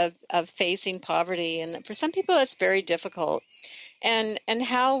fear of facing poverty. And for some people, that's very difficult. And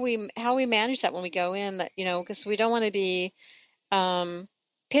how we manage that when we go in, because we don't want to be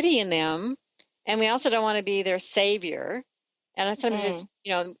pitying them, and we also don't want to be their savior. And sometimes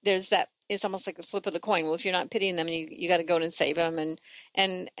there's that. It's almost like the flip of the coin. Well, if you're not pitying them, you got to go in and save them, and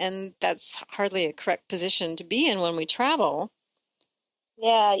that's hardly a correct position to be in when we travel.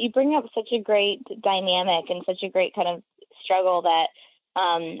 Yeah, you bring up such a great dynamic and such a great kind of struggle that,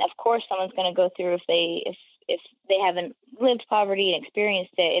 of course, someone's going to go through if they haven't lived poverty and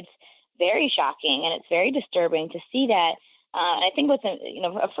experienced it. It's very shocking and it's very disturbing to see that. And I think what's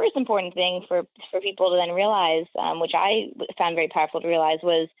a first important thing for people to then realize, which I found very powerful to realize,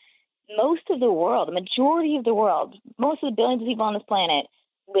 was most of the world, the majority of the world, most of the billions of people on this planet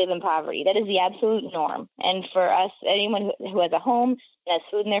live in poverty. That is the absolute norm. And for us, anyone who has a home and has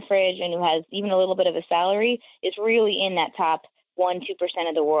food in their fridge and who has even a little bit of a salary is really in that top 1-2%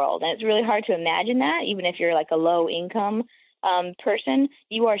 of the world. And it's really hard to imagine that, even if you're like a low income person,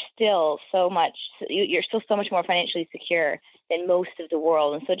 you're still so much more financially secure than most of the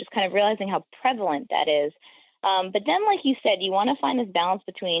world. And so just kind of realizing how prevalent that is. But then, like you said, you want to find this balance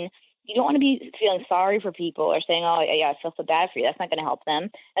between, you don't want to be feeling sorry for people or saying, oh, yeah, I feel so bad for you. That's not going to help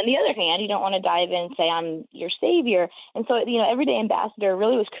them. On the other hand, you don't want to dive in and say, I'm your savior. And so, Everyday Ambassador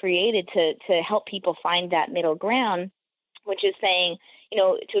really was created to help people find that middle ground, which is saying,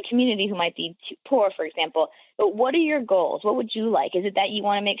 to a community who might be too poor, for example, but what are your goals? What would you like? Is it that you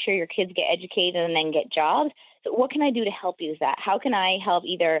want to make sure your kids get educated and then get jobs? So what can I do to help you with that? How can I help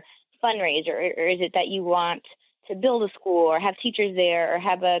either fundraise, or is it that you want to build a school or have teachers there or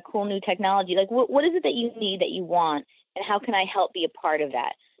have a cool new technology? Like, what is it that you need, that you want, and how can I help be a part of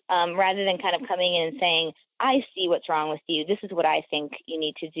that? Rather than kind of coming in and saying, I see what's wrong with you. This is what I think you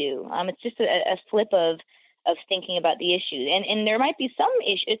need to do. It's just a flip of thinking about the issues. And there might be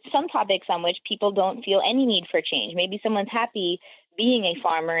some topics on which people don't feel any need for change. Maybe someone's happy being a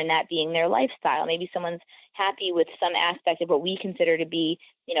farmer and that being their lifestyle. Maybe someone's happy with some aspect of what we consider to be,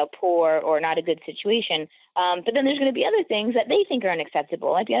 poor or not a good situation. But then there's going to be other things that they think are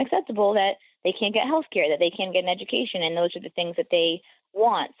unacceptable. It might be unacceptable that they can't get health care, that they can't get an education, and those are the things that they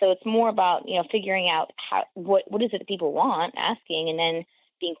want. So it's more about, figuring out what is it that people want, asking, and then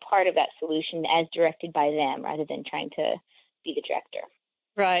being part of that solution as directed by them rather than trying to be the director.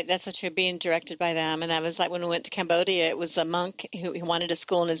 Right, that's what you're being directed by them. And that was like when we went to Cambodia, it was a monk who wanted a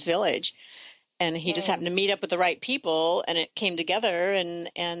school in his village. And he just happened to meet up with the right people, and it came together. And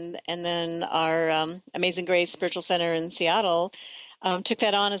then our Amazing Grace Spiritual Center in Seattle took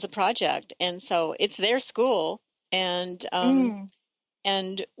that on as a project. And so it's their school, and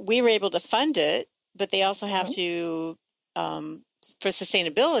we were able to fund it, but they also have to, for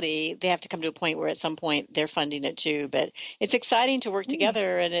sustainability, they have to come to a point where at some point they're funding it too. But it's exciting to work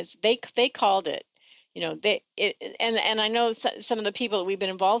together, and they called it. And I know some of the people that we've been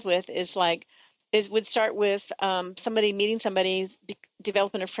involved with would start with somebody meeting somebody,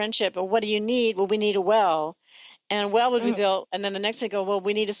 developing a friendship. Well, what do you need? Well, we need a well, and a well would be built. And then the next thing go, well,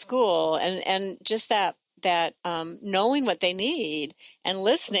 we need a school, and just that knowing what they need and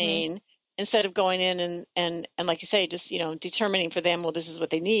listening instead of going in and like you say, just determining for them, well, this is what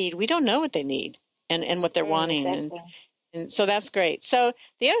they need. We don't know what they need and what they're wanting. Exactly. And so that's great. So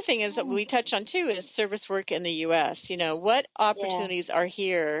the other thing is that we touch on too is service work in the U.S. What opportunities are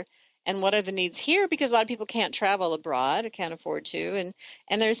here and what are the needs here? Because a lot of people can't travel abroad or can't afford to.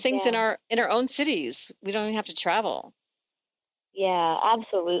 And there's things in our own cities. We don't even have to travel. Yeah,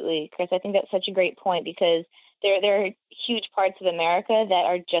 absolutely, Kris. I think that's such a great point because there are huge parts of America that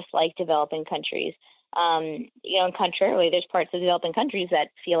are just like developing countries. And contrarily, there's parts of developing countries that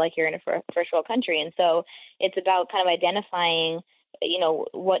feel like you're in a first world country. And so it's about kind of identifying,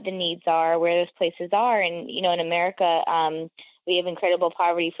 what the needs are, where those places are. And, in America, we have incredible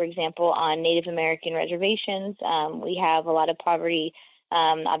poverty, for example, on Native American reservations. We have a lot of poverty,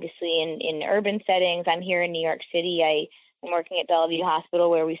 obviously, in urban settings. I'm here in New York City. I'm working at Bellevue Hospital,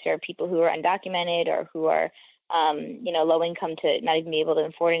 where we serve people who are undocumented or who are low income to not even be able to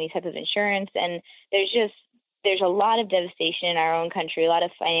afford any type of insurance. And there's a lot of devastation in our own country, a lot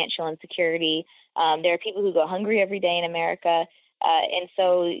of financial insecurity. There are people who go hungry every day in America. And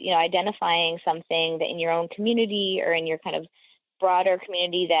so, identifying something that in your own community or in your kind of broader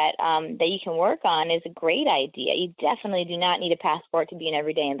community that you can work on is a great idea. You definitely do not need a passport to be an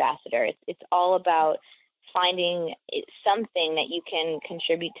everyday ambassador. It's all about finding something that you can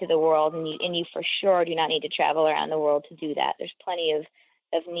contribute to the world, and you for sure do not need to travel around the world to do that. There's plenty of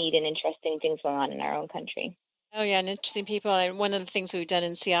need and interesting things going on in our own country. Oh yeah, and interesting people. And one of the things we've done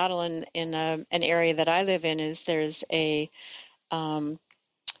in Seattle, in an area that I live in, is there's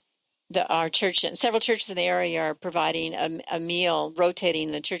our church, several churches in the area are providing a meal,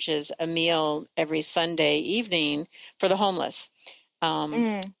 rotating the churches a meal every Sunday evening for the homeless.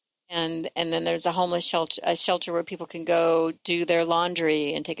 And then there's a homeless shelter where people can go do their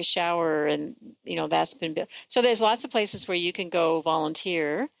laundry and take a shower, and that's been built. So there's lots of places where you can go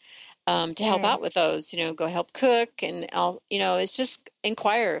volunteer to help out with those. Go help cook, and it's just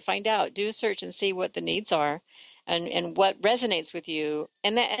inquire, find out, do a search, and see what the needs are, and what resonates with you,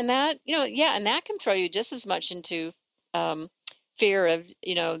 and that and that can throw you just as much into fear of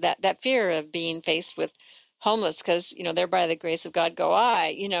that fear of being faced with homeless, because there by the grace of God go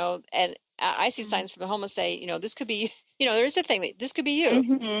I, and I see signs from the homeless say, this could be, there is a thing that this could be you,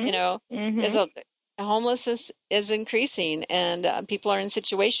 there's homelessness is increasing, and people are in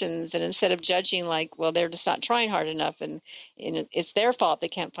situations, and instead of judging like, well, they're just not trying hard enough, and it's their fault they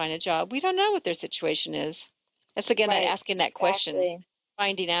can't find a job. We don't know what their situation is. That's again, that asking that question,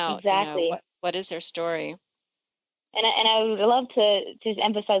 finding out, what is their story. And I would love to just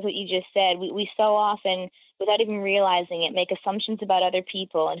emphasize what you just said. We so often, without even realizing it, make assumptions about other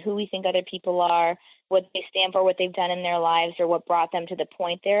people and who we think other people are, what they stand for, what they've done in their lives, or what brought them to the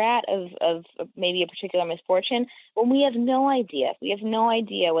point they're at of maybe a particular misfortune, when we have no idea. We have no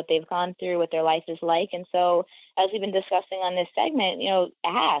idea what they've gone through, what their life is like. And so, as we've been discussing on this segment,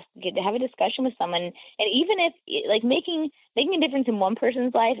 have a discussion with someone. And even if, like, making a difference in one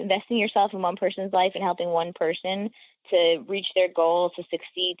person's life, investing yourself in one person's life and helping one person to reach their goals, to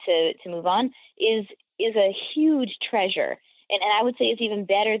succeed, to move on, is a huge treasure. And I would say it's even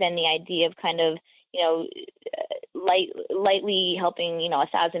better than the idea of kind of, lightly helping,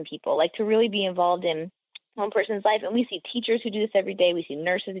 1,000 people, like to really be involved in one person's life. And we see teachers who do this every day. We see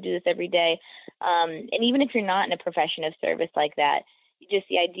nurses who do this every day. And even if you're not in a profession of service like that, just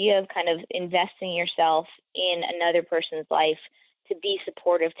the idea of kind of investing yourself in another person's life to be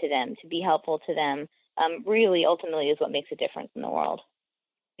supportive to them, to be helpful to them, really ultimately is what makes a difference in the world.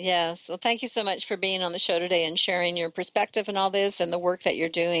 Yes. Well, thank you so much for being on the show today and sharing your perspective and all this and the work that you're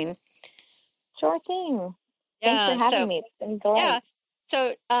doing. Sure thing. Thanks for having me. It's been great. Yeah.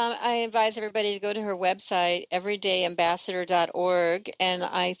 So I advise everybody to go to her website, everydayambassador.org, and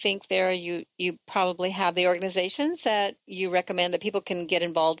I think there you probably have the organizations that you recommend that people can get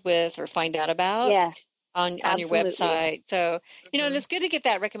involved with or find out about. Yeah. On your website. So, and it's good to get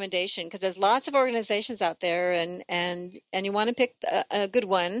that recommendation because there's lots of organizations out there and you want to pick a good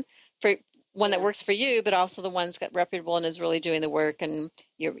one for one that works for you, but also the one's got reputable and is really doing the work and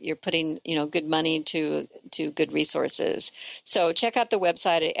you're putting, good money to good resources. So check out the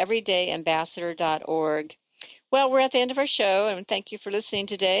website at everydayambassador.org. Well, we're at the end of our show and thank you for listening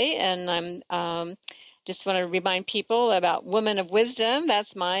today. And I'm just want to remind people about Women of Wisdom.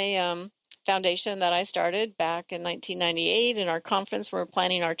 That's my foundation that I started back in 1998 in our conference. We're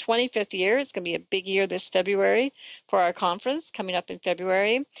planning our 25th year. It's going to be a big year this February for our conference coming up in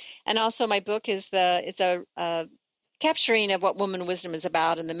February. And also my book is it's a capturing of what woman wisdom is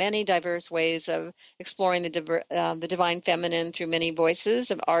about and the many diverse ways of exploring the divine feminine through many voices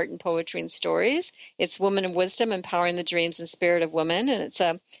of art and poetry and stories. It's Woman of Wisdom, Empowering the Dreams and Spirit of Women. And it's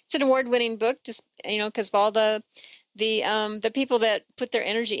an award-winning book just, because of all the people that put their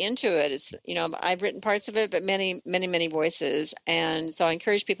energy into it. It's, I've written parts of it, but many, many, many voices. And so I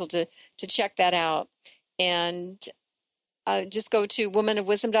encourage people to check that out and just go to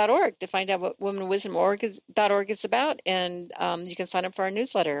womanofwisdom.org to find out what womanofwisdom.org is about. And you can sign up for our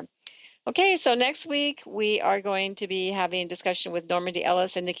newsletter. Okay, so next week we are going to be having a discussion with Normandy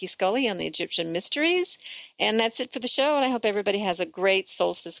Ellis and Nikki Scully on the Egyptian mysteries. And that's it for the show. And I hope everybody has a great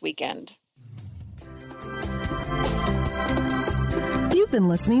solstice weekend. You've been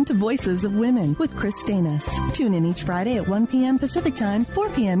listening to Voices of Women with Kris Steinnes. Tune in each Friday at 1 p.m. Pacific Time, 4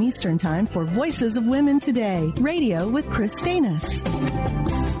 p.m. Eastern Time for Voices of Women Today, radio with Kris Steinnes.